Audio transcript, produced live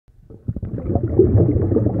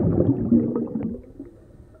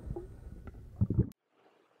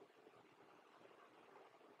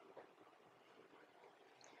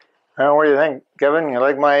What do you think, Kevin? You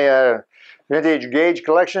like my vintage gauge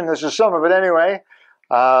collection? This is some of it anyway.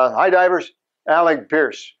 Hi, divers. Alec,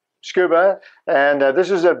 Peirce, Scuba, and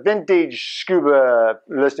this is a vintage scuba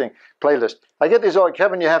playlist. I get these all,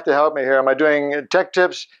 Kevin, you have to help me here. Am I doing tech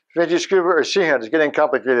tips, vintage scuba, or sea hunt? It's getting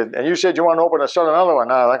complicated. And you said you want to open start another one.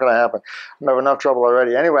 No, not going to happen. I'm having enough trouble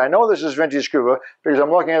already. Anyway, I know this is vintage scuba because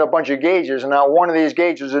I'm looking at a bunch of gauges, and now one of these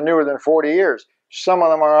gauges is newer than 40 years. Some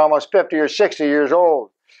of them are almost 50 or 60 years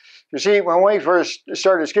old. You see, when we first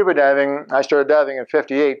started scuba diving, I started diving in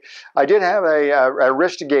 '58, I did have a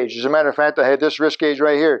wrist gauge. As a matter of fact, I had this wrist gauge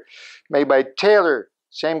right here, made by Taylor,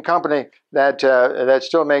 same company that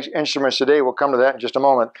still makes instruments today. We'll come to that in just a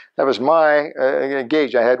moment. That was my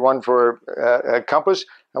gauge. I had one for a compass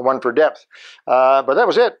and one for depth. But that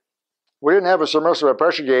was it. We didn't have a submersible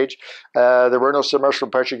pressure gauge. There were no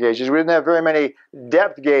submersible pressure gauges. We didn't have very many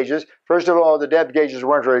depth gauges. First of all, the depth gauges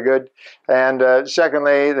weren't very good. And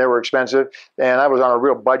secondly, they were expensive. And I was on a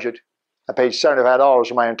real budget. I paid $75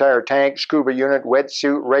 for my entire tank, scuba unit,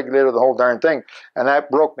 wetsuit, regulator, the whole darn thing. And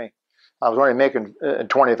that broke me. I was only making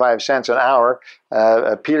 25 cents an hour,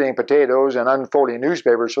 peeling potatoes and unfolding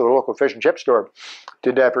newspapers for the local fish and chip store.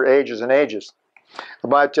 Did that for ages and ages.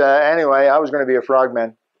 But anyway, I was going to be a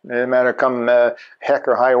frogman. It didn't matter come heck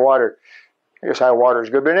or high water. I guess high water is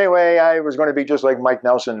good. But anyway, I was going to be just like Mike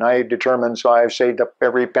Nelson. I determined, so I've saved up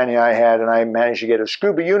every penny I had, and I managed to get a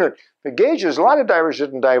scuba unit. The gauges, a lot of divers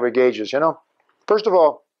didn't dive with gauges, you know. First of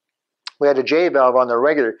all, we had a J valve on the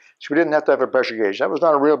regular, so we didn't have to have a pressure gauge. That was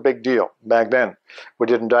not a real big deal back then. We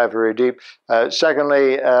didn't dive very deep.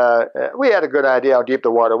 Secondly, we had a good idea how deep the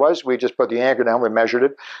water was. We just put the anchor down, we measured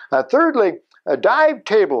it. Thirdly, dive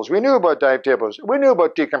tables. We knew about dive tables. We knew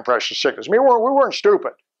about decompression sickness. We weren't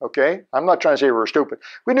stupid, okay? I'm not trying to say we were stupid.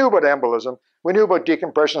 We knew about embolism. We knew about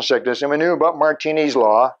decompression sickness, and we knew about Martini's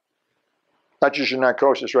law. Not just your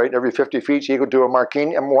narcosis, right? Every 50 feet is equal to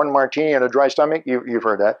one martini and a dry stomach. You've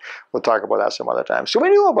heard that. We'll talk about that some other time. So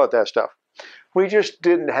we knew about that stuff. We just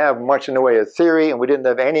didn't have much in the way of theory, and we didn't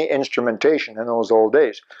have any instrumentation in those old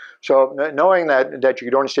days. So knowing that you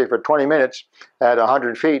could only stay for 20 minutes at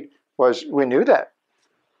 100 feet, we knew that.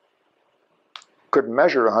 Couldn't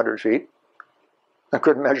measure 100 feet. I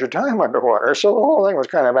couldn't measure time underwater. So the whole thing was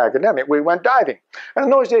kind of academic. We went diving. And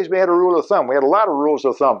in those days, we had a rule of thumb. We had a lot of rules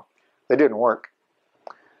of thumb. They didn't work.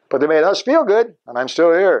 But they made us feel good, and I'm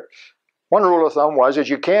still here. One rule of thumb was that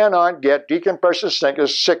you cannot get decompression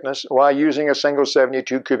sickness while using a single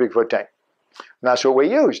 72 cubic foot tank. And that's what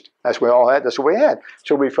we used. That's what we had.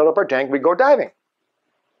 So we'd fill up our tank, we'd go diving.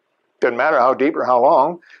 Didn't matter how deep or how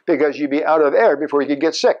long, because you'd be out of air before you could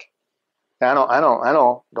get sick. I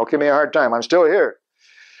know. Don't give me a hard time. I'm still here.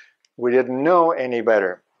 We didn't know any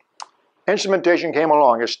better. Instrumentation came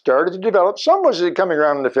along. It started to develop. Some was coming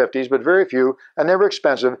around in the 50s, but very few, and they were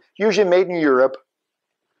expensive, usually made in Europe,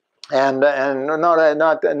 and not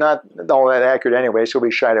all that accurate anyway, so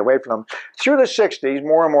we shied away from them. Through the 60s,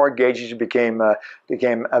 more and more gauges became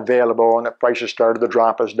available, and the prices started to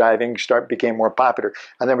drop as diving became more popular.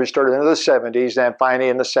 And then we started into the 70s, and finally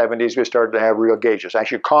in the 70s, we started to have real gauges.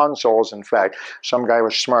 Actually, consoles, in fact. Some guy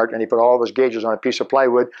was smart, and he put all of his gauges on a piece of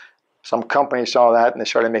plywood. Some company saw that, and they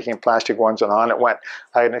started making plastic ones, and on it went.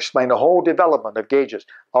 I can explain the whole development of gauges,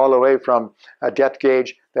 all the way from a depth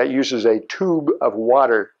gauge that uses a tube of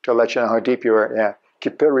water to let you know how deep you are. Yeah,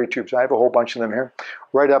 capillary tubes. I have a whole bunch of them here.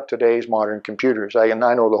 Right up to today's modern computers. I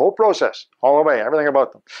know the whole process, all the way, everything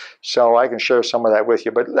about them. So I can share some of that with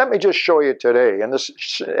you. But let me just show you today, in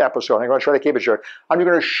this episode, I'm going to try to keep it short. I'm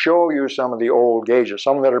going to show you some of the old gauges.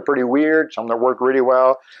 Some that are pretty weird, some that work really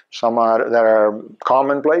well, some that are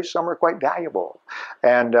commonplace, some are quite valuable.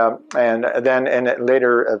 And then in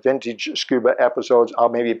later vintage scuba episodes, I'll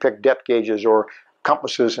maybe pick depth gauges or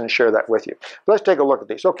compasses and share that with you. But let's take a look at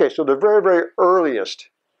these. Okay, so the very, very earliest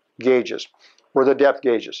gauges were the depth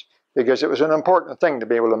gauges, because it was an important thing to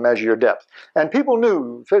be able to measure your depth. And people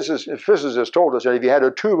knew, physicists told us that if you had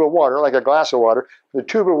a tube of water, like a glass of water, the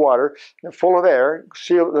tube of water full of air,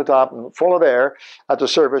 sealed at the top and full of air at the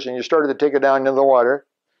surface, and you started to take it down into the water,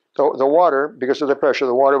 the water, because of the pressure,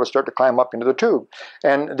 the water would start to climb up into the tube.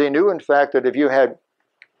 And they knew, in fact, that if you had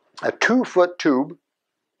a 2-foot tube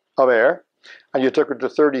of air, and you took it to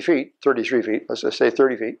 33 feet, let's just say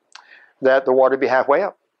 30 feet, that the water would be halfway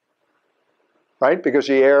up. Right? Because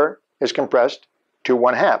the air is compressed to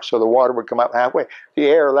 1/2, so the water would come up halfway. The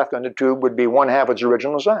air left on the tube would be 1/2 its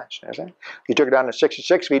original size. You took it down to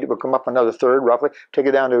 66 feet, it would come up another third, roughly. Take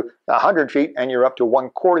it down to 100 feet, and you're up to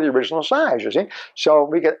 1/4 the original size, you see? So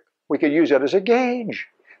we could use that as a gauge.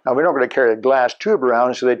 Now, we're not going to carry a glass tube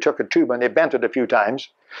around, so they took a tube and they bent it a few times,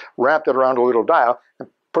 wrapped it around a little dial, and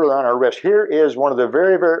put it on our wrist. Here is one of the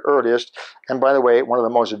very, very earliest, and by the way, one of the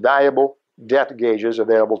most valuable depth gauges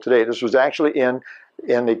available today. This was actually in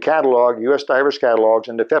the catalog, U.S. divers catalogs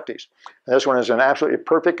in the 50s. And this one is in absolutely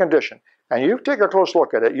perfect condition. And you take a close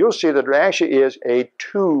look at it, you'll see that there actually is a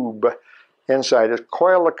tube inside. It's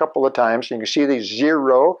coiled a couple of times. And you can see the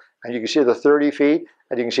 0, and you can see the 30 feet,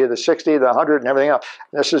 and you can see the 60, the 100, and everything else.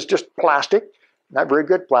 And this is just plastic, not very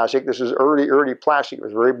good plastic. This is early plastic. It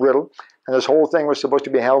was very brittle. And this whole thing was supposed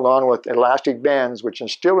to be held on with elastic bands, which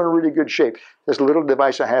is still in really good shape. This little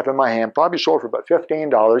device I have in my hand probably sold for about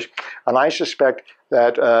 $15, and I suspect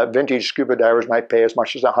that vintage scuba divers might pay as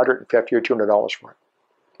much as $150 or $200 for it,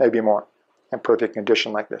 maybe more, in perfect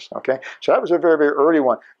condition like this. Okay, so that was a very, very early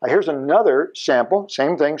one. Now here's another sample,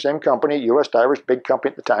 same thing, same company, U.S. Divers, big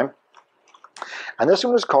company at the time. And this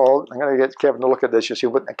one was called, I'm going to get Kevin to look at this. You see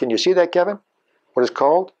what? Can you see that, Kevin? What it's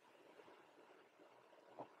called?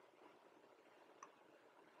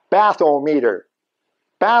 Bathymeter.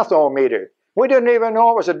 Bathymeter. We didn't even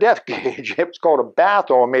know it was a depth gauge. It was called a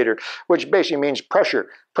bathymeter, which basically means pressure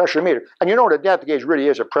meter. And you know what a depth gauge really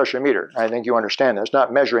is, a pressure meter. I think you understand that. It's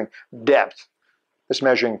not measuring depth. It's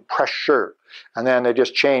measuring pressure. And then they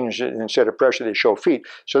just changed it. Instead of pressure, they show feet.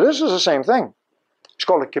 So this is the same thing. It's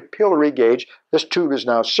called a capillary gauge. This tube is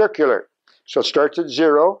now circular. So it starts at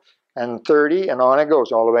 0 and 30 and on it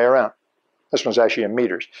goes all the way around. This one's actually in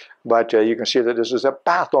meters, but you can see that this is a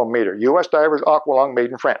bathymeter. U.S. Divers Aqualung,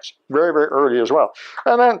 made in France. Very, very early as well.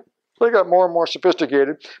 And then they got more and more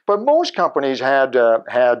sophisticated, but most companies had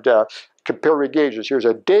capillary gauges. Here's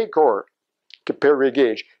a Decor capillary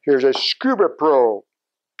gauge. Here's a Scuba Pro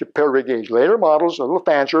capillary gauge. Later models, a little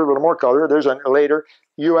fancier, a little more color. There's a later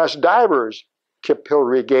U.S. Divers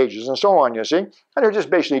capillary gauges and so on, you see. And they're just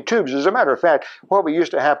basically tubes. As a matter of fact, what we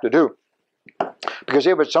used to have to do, because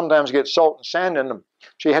they would sometimes get salt and sand in them.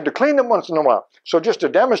 So you had to clean them once in a while. So just to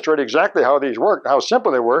demonstrate exactly how these worked, how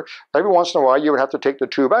simple they were, every once in a while you would have to take the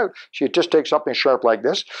tube out. So you just take something sharp like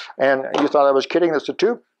this, and you thought I was kidding, that's a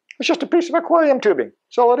tube. It's just a piece of aquarium tubing.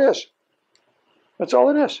 That's all it is. That's all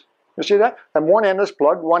it is. You see that? And one end is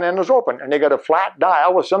plugged, one end is open, and they got a flat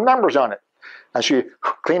dial with some numbers on it. And so you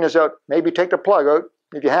clean this out, maybe take the plug out,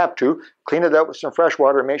 if you have to, clean it out with some fresh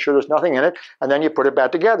water and make sure there's nothing in it, and then you put it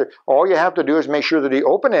back together. All you have to do is make sure that the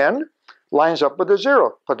open end lines up with the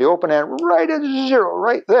 0. Put the open end right at 0,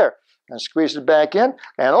 right there, and squeeze it back in,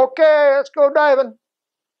 and okay, let's go diving.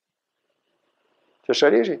 Just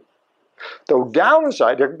that easy. The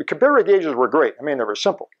downside, the capillary gauges were great. I mean, they were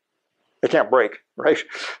simple. They can't break, right?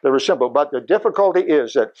 They were simple, but the difficulty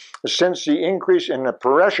is that since the increase in the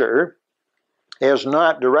pressure is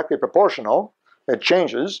not directly proportional, it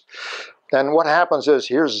changes, then what happens is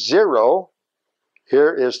here's 0,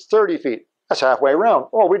 here is 30 feet. That's halfway around.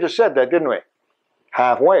 Oh, we just said that, didn't we?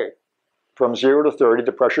 Halfway. From 0 to 30,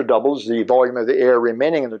 the pressure doubles. The volume of the air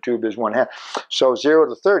remaining in the tube is 1/2. So 0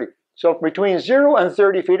 to 30. So between 0 and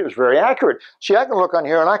 30 feet, it was very accurate. See, I can look on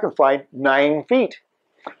here and I can find 9 feet.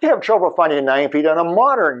 You have trouble finding 9 feet on a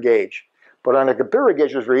modern gauge, but on a capillary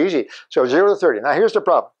gauge, it's very easy. So 0 to 30. Now here's the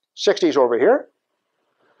problem. 60 is over here.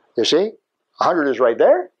 You see? 100 is right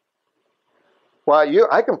there. Well,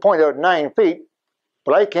 I can point out 9 feet,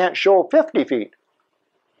 but I can't show 50 feet.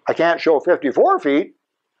 I can't show 54 feet.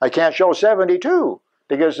 I can't show 72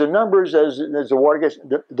 because the numbers, as the water gets,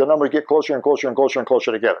 the numbers get closer and closer and closer and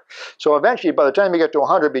closer together. So eventually, by the time you get to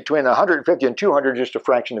 100, between 150 and 200, just a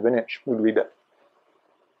fraction of an inch would read it.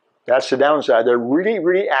 That's the downside. They're really,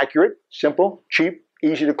 really accurate, simple, cheap,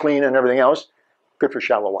 easy to clean, and everything else. Good for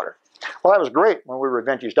shallow water. Well, that was great when we were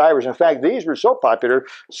vintage divers. In fact, these were so popular,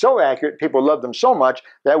 so accurate, people loved them so much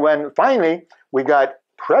that when finally we got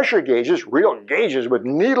pressure gauges, real gauges with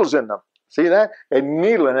needles in them. See that? A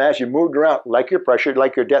needle in it as you moved around, like your pressure,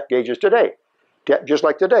 like your depth gauges today. Just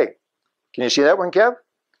like today. Can you see that one, Kev?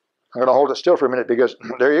 I'm going to hold it still for a minute because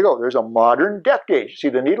there you go. There's a modern depth gauge. See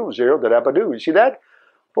the needle? 0, da-da-ba-doo. You see that?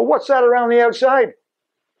 But what's that around the outside?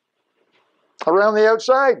 Around the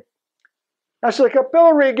outside. That's the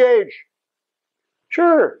capillary gauge.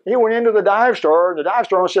 Sure, he went into the dive store, and the dive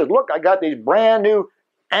store says, look, I got these brand new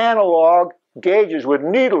analog gauges with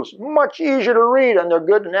needles, much easier to read, and they're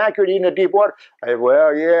good and accurate even in deep water. I said,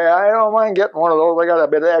 well, yeah, I don't mind getting one of those. I got a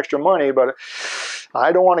bit of extra money, but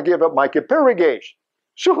I don't want to give up my capillary gauge.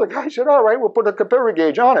 So the guy said, all right, we'll put a capillary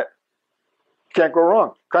gauge on it. Can't go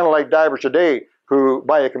wrong. Kind of like divers today who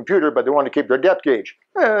buy a computer, but they want to keep their depth gauge.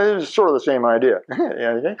 It's sort of the same idea.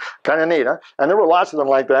 Yeah, kind of neat, huh? And there were lots of them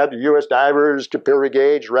like that. The U.S. divers, capillary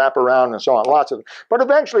gauge, wraparound, and so on. Lots of them. But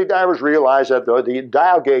eventually divers realized that the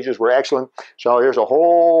dial gauges were excellent. So here's a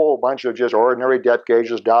whole bunch of just ordinary depth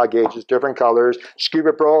gauges, dial gauges, different colors.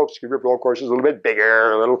 Scuba Pro, of course, is a little bit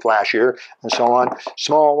bigger, a little flashier, and so on.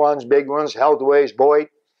 Small ones, big ones, Heldways, Voigt.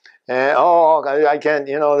 And I can't,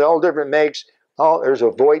 they're all different makes. Oh, there's a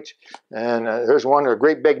Voigt, and there's one with a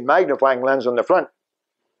great big magnifying lens on the front.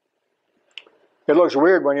 It looks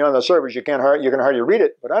weird when you're on the surface. You can hardly read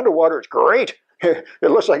it, but underwater it's great. It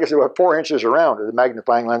looks like it's about 4 inches around, the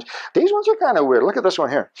magnifying lens. These ones are kind of weird. Look at this one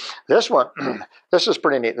here. This one, this is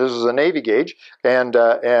pretty neat. This is a Navy gauge, and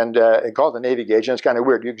it's called the Navy gauge, and it's kind of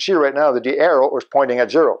weird. You can see right now that the arrow is pointing at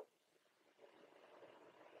 0.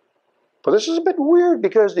 But this is a bit weird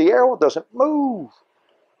because the arrow doesn't move.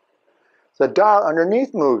 The dial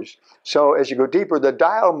underneath moves. So as you go deeper, the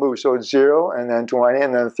dial moves. So it's 0, and then 20,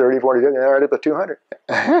 and then 30, 40, 50, and right up to 200.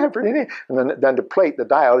 Pretty neat. And then the plate, the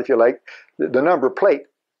dial, if you like, the number plate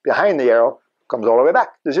behind the arrow comes all the way back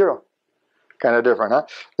to 0. Kind of different, huh?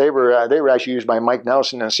 They were actually used by Mike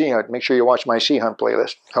Nelson and Sea Hunt. Make sure you watch my Sea Hunt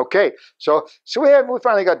playlist. Okay, so we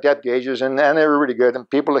finally got depth gauges, and they were really good, and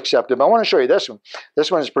people accepted them. I want to show you this one. This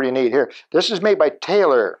one is pretty neat here. This is made by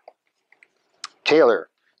Taylor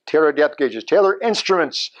depth gauges, Taylor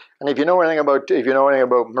Instruments. And if you know anything about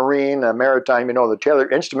marine, maritime, you know the Taylor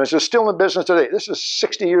Instruments is still in business today. This is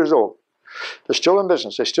 60 years old. They're still in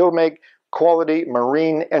business. They still make quality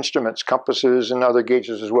marine instruments, compasses, and other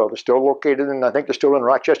gauges as well. They're still located in, I think they're still in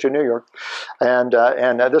Rochester, New York. And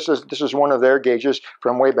this is one of their gauges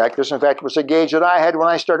from way back. This, in fact, was a gauge that I had when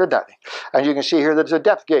I started diving. And you can see here that it's a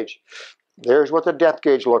depth gauge. There's what the depth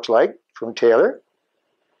gauge looks like from Taylor.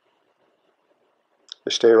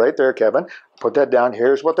 Stay right there, Kevin. Put that down.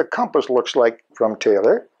 Here's what the compass looks like from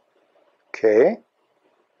Taylor. Okay.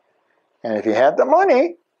 And if you had the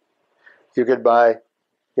money, you could buy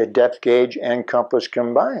a depth gauge and compass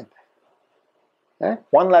combined. Okay?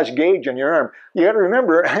 One less gauge on your arm. You got to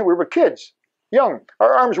remember, we were kids, young.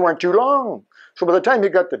 Our arms weren't too long. So by the time you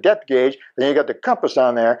got the depth gauge, then you got the compass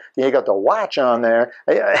on there, then you got the watch on there,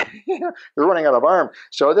 you're running out of arm.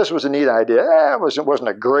 So this was a neat idea. It wasn't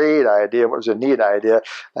a great idea. It was a neat idea.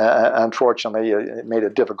 Unfortunately, it made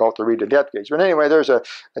it difficult to read the depth gauge. But anyway, there's a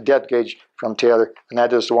depth gauge from Taylor, and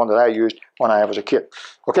that is the one that I used when I was a kid.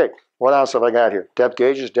 Okay, what else have I got here? Depth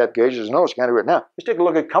gauges. No, it's kind of weird. Now, let's take a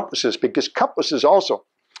look at compasses, because compasses also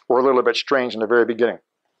were a little bit strange in the very beginning.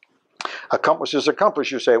 A compass is a compass.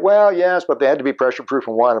 You say, well, yes, but they had to be pressure-proof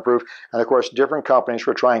and waterproof. And, of course, different companies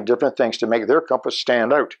were trying different things to make their compass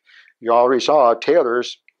stand out. You already saw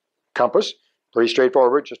Taylor's compass. Pretty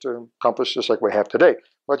straightforward, just a compass just like we have today.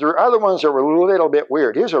 But there are other ones that were a little bit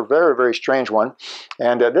weird. Here's a very, very strange one.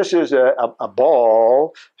 And this is a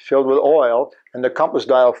ball filled with oil, and the compass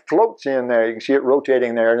dial floats in there. You can see it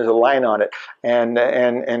rotating there, and there's a line on it. And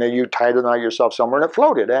you tied it on yourself somewhere, and it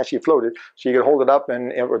floated. It actually floated. So you could hold it up,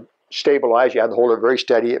 and it would stabilize. You had to hold it very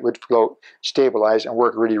steady. It would float, stabilize, and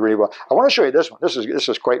work really, really well. I want to show you this one. This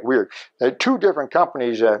is quite weird. Two different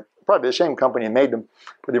companies, probably the same company made them,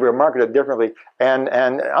 but they were marketed differently. And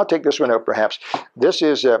I'll take this one out perhaps. This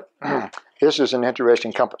is an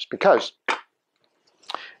interesting compass, because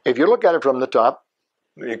if you look at it from the top,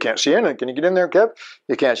 you can't see anything. Can you get in there, Kev?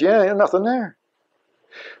 You can't see anything. Nothing there.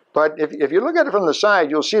 But if you look at it from the side,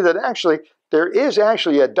 you'll see that actually there is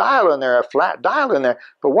actually a dial in there, a flat dial in there.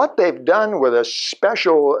 But what they've done with a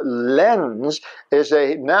special lens is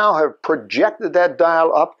they now have projected that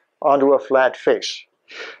dial up onto a flat face.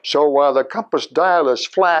 So while the compass dial is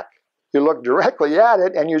flat, you look directly at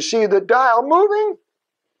it and you see the dial moving.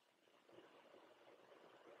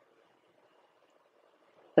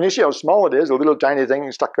 And you see how small it is, a little tiny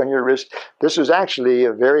thing stuck on your wrist. This is actually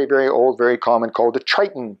a very, very old, very common, called the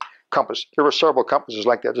Triton compass. There were several compasses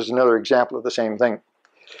like that. There's another example of the same thing.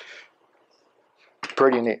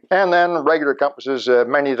 Pretty neat. And then regular compasses.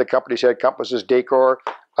 Many of the companies had compasses. Decor,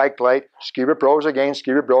 Light, Scuba Pros. Again,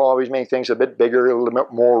 Scuba Pro always made things a bit bigger, a little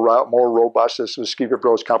bit more robust. This was Scuba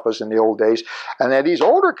Pro's compass in the old days. And then these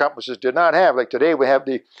older compasses did not have, like today we have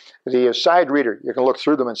the side reader. You can look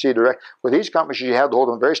through them and see direct. With these compasses, you had to hold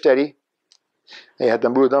them very steady. You had to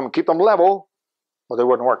move them, keep them level, or they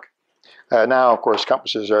wouldn't work. Now, of course,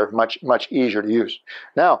 compasses are much, much easier to use.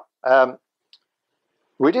 Now,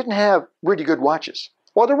 we didn't have really good watches.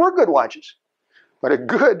 Well, there were good watches, but a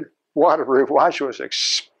good waterproof watch was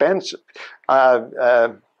expensive.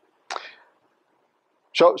 So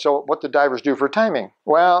what did divers do for timing?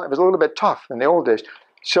 Well, it was a little bit tough in the old days.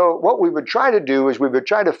 So what we would try to do is we would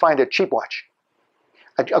try to find a cheap watch.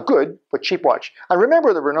 a good but cheap watch. I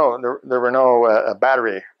remember there were no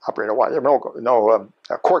battery operated watches. There were no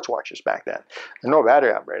quartz watches back then. There's no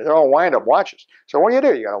battery operated. They're all wind-up watches. So what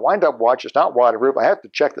do? You got a wind-up watch. It's not waterproof. I have to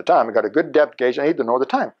check the time. I got a good depth gauge. I need to know the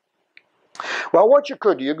time. Well, what you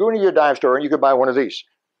could do, you go into your dive store and you could buy one of these.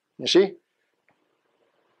 You see?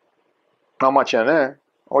 How much in there?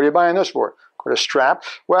 What are you buying this for? For a strap?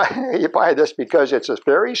 Well, you buy this because it's a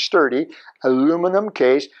very sturdy aluminum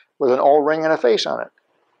case with an O-ring and a face on it.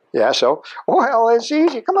 Yeah, so, well, it's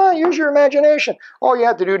easy. Come on, use your imagination. All you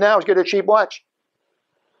have to do now is get a cheap watch.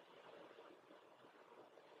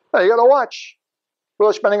 Well, you got a watch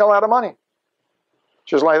without spending a lot of money.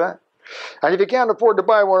 Just like that. And if you can't afford to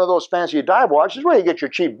buy one of those fancy dive watches, well, you get your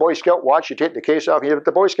cheap Boy Scout watch, you take the case off, and you put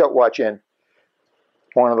the Boy Scout watch in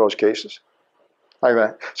one of those cases. Like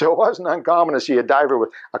that. So it wasn't uncommon to see a diver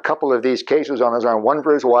with a couple of these cases on his arm, one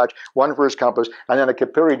for his watch, one for his compass, and then a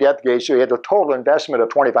capillary depth gauge, so he had a total investment of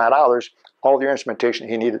 $25, all the instrumentation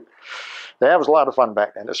he needed. That was a lot of fun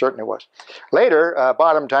back then, it certainly was. Later,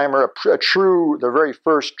 bottom timer, the very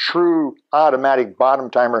first true automatic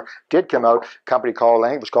bottom timer did come out. A company called, I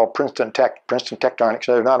think it was called Princeton Tectonic.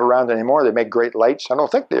 So they're not around anymore. They make great lights. I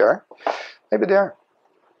don't think they are. Maybe they are.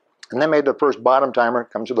 And they made the first bottom timer.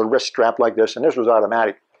 Comes with a wrist strap like this, and this was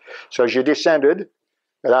automatic. So as you descended,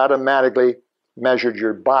 it automatically measured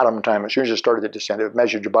your bottom time. As soon as you started to descend, it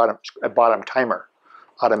measured your bottom timer.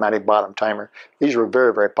 Automatic bottom timer. These were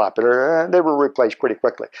very, very popular. They were replaced pretty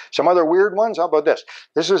quickly. Some other weird ones, how about this?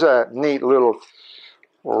 This is a neat little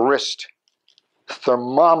wrist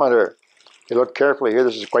thermometer. You look carefully here,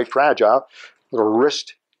 this is quite fragile. Little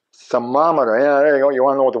wrist thermometer. Yeah, there you go. You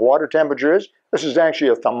want to know what the water temperature is? This is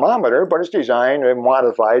actually a thermometer, but it's designed and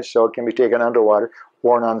modified so it can be taken underwater,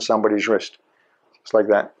 worn on somebody's wrist. Just like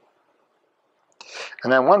that.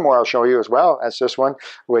 And then one more I'll show you as well. That's this one,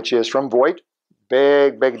 which is from Voigt.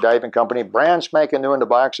 Big, big diving company, brand spanking new in the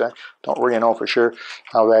box. I don't really know for sure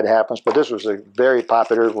how that happens, but this was a very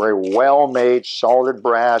popular, very well-made, solid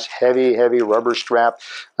brass, heavy, heavy rubber strap,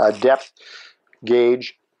 depth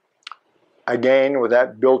gauge. Again, with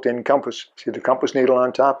that built-in compass. See the compass needle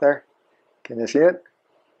on top there? Can you see it?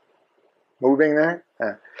 Moving there?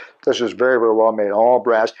 Yeah. This is very, very well-made, all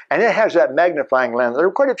brass. And it has that magnifying lens. There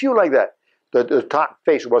are quite a few like that. The top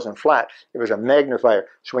face wasn't flat. It was a magnifier.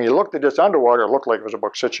 So when you looked at this underwater, it looked like it was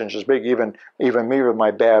about 6 inches big. Even me with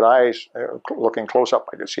my bad eyes, looking close up,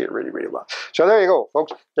 I could see it really, really well. So there you go,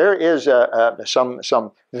 folks. There is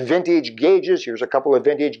some vintage gauges. Here's a couple of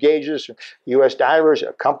vintage gauges. U.S. divers,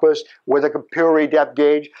 a compass with a capillary depth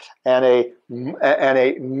gauge, and a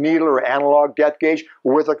needle or analog depth gauge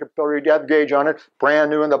with a capillary depth gauge on it. Brand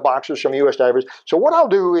new in the boxes from U.S. divers. So what I'll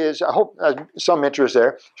do is, I hope some interest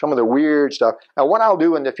there, some of the weird stuff. Now what I'll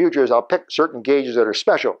do in the future is I'll pick certain gauges that are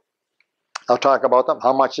special. I'll talk about them,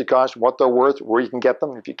 how much they cost, what they're worth, where you can get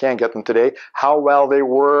them, if you can't get them today, how well they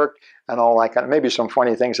work, and all that kind of, maybe some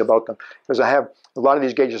funny things about them. Because I have, a lot of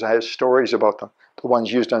these gauges, I have stories about them. The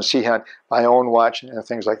ones used on Sea Hunt, my own watch, and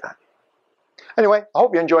things like that. Anyway, I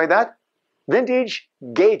hope you enjoyed that. Vintage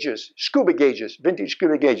gauges, scuba gauges, vintage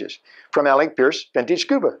scuba gauges. From Alec, Peirce, Vintage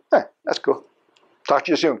Scuba. That's cool. Talk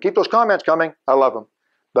to you soon. Keep those comments coming. I love them.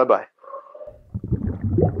 Bye-bye.